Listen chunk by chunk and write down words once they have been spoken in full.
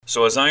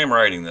So as I am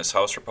writing this,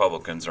 House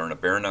Republicans are in a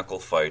bare-knuckle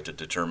fight to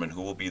determine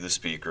who will be the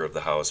Speaker of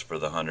the House for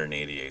the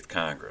 188th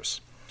Congress.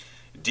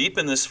 Deep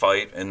in this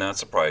fight, and not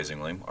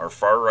surprisingly, are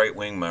far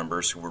right-wing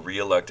members who were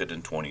re-elected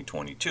in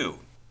 2022.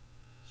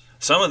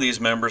 Some of these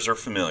members are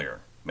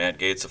familiar: Matt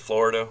Gaetz of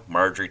Florida,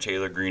 Marjorie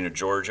Taylor Greene of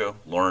Georgia,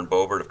 Lauren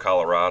Boebert of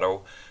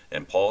Colorado,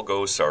 and Paul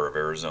Gosar of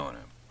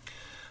Arizona.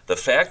 The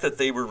fact that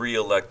they were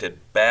re-elected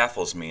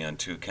baffles me on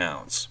two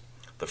counts.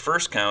 The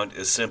first count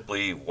is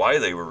simply why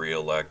they were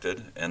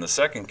re-elected, and the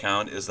second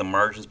count is the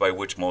margins by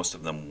which most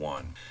of them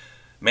won.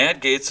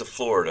 Matt Gaetz of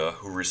Florida,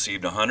 who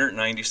received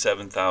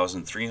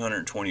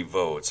 197,320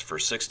 votes for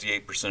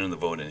 68% of the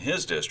vote in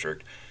his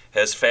district,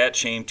 has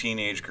fat-shamed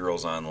teenage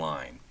girls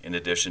online, in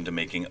addition to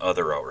making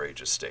other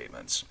outrageous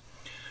statements.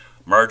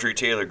 Marjorie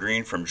Taylor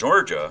Greene from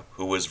Georgia,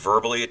 who has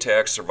verbally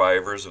attacked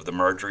survivors of the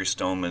Marjorie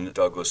Stoneman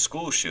Douglas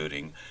school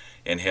shooting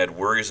and had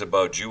worries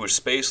about Jewish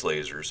space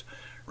lasers,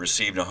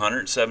 received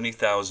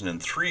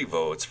 170,003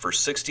 votes for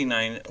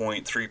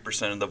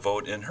 69.3% of the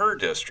vote in her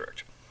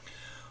district.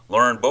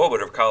 Lauren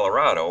Boebert of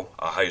Colorado,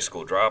 a high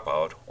school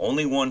dropout,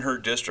 only won her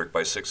district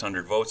by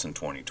 600 votes in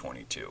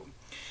 2022.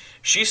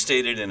 She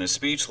stated in a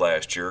speech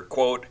last year,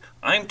 quote,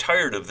 "I'm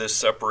tired of this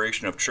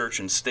separation of church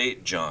and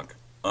state junk,"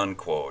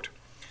 unquote.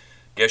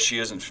 Guess she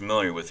isn't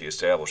familiar with the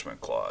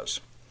Establishment Clause.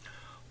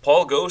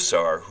 Paul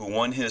Gosar, who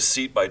won his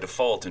seat by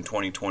default in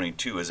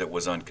 2022 as it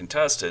was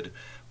uncontested,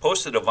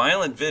 posted a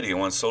violent video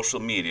on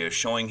social media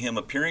showing him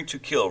appearing to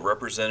kill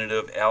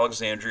Representative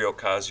Alexandria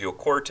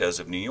Ocasio-Cortez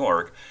of New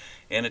York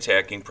and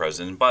attacking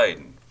President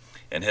Biden,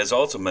 and has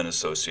also been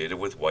associated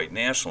with white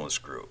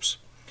nationalist groups.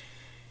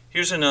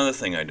 Here's another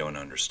thing I don't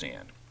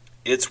understand.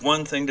 It's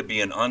one thing to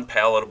be an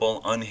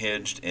unpalatable,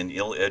 unhinged, and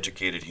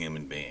ill-educated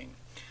human being,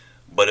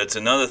 but it's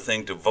another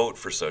thing to vote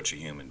for such a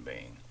human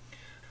being.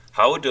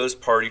 How does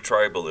party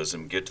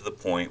tribalism get to the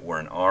point where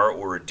an R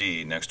or a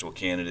D next to a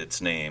candidate's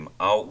name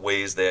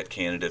outweighs that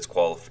candidate's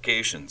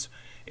qualifications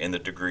and the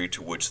degree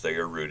to which they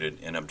are rooted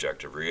in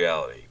objective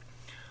reality?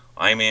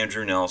 I'm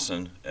Andrew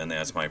Nelson, and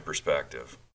that's my perspective.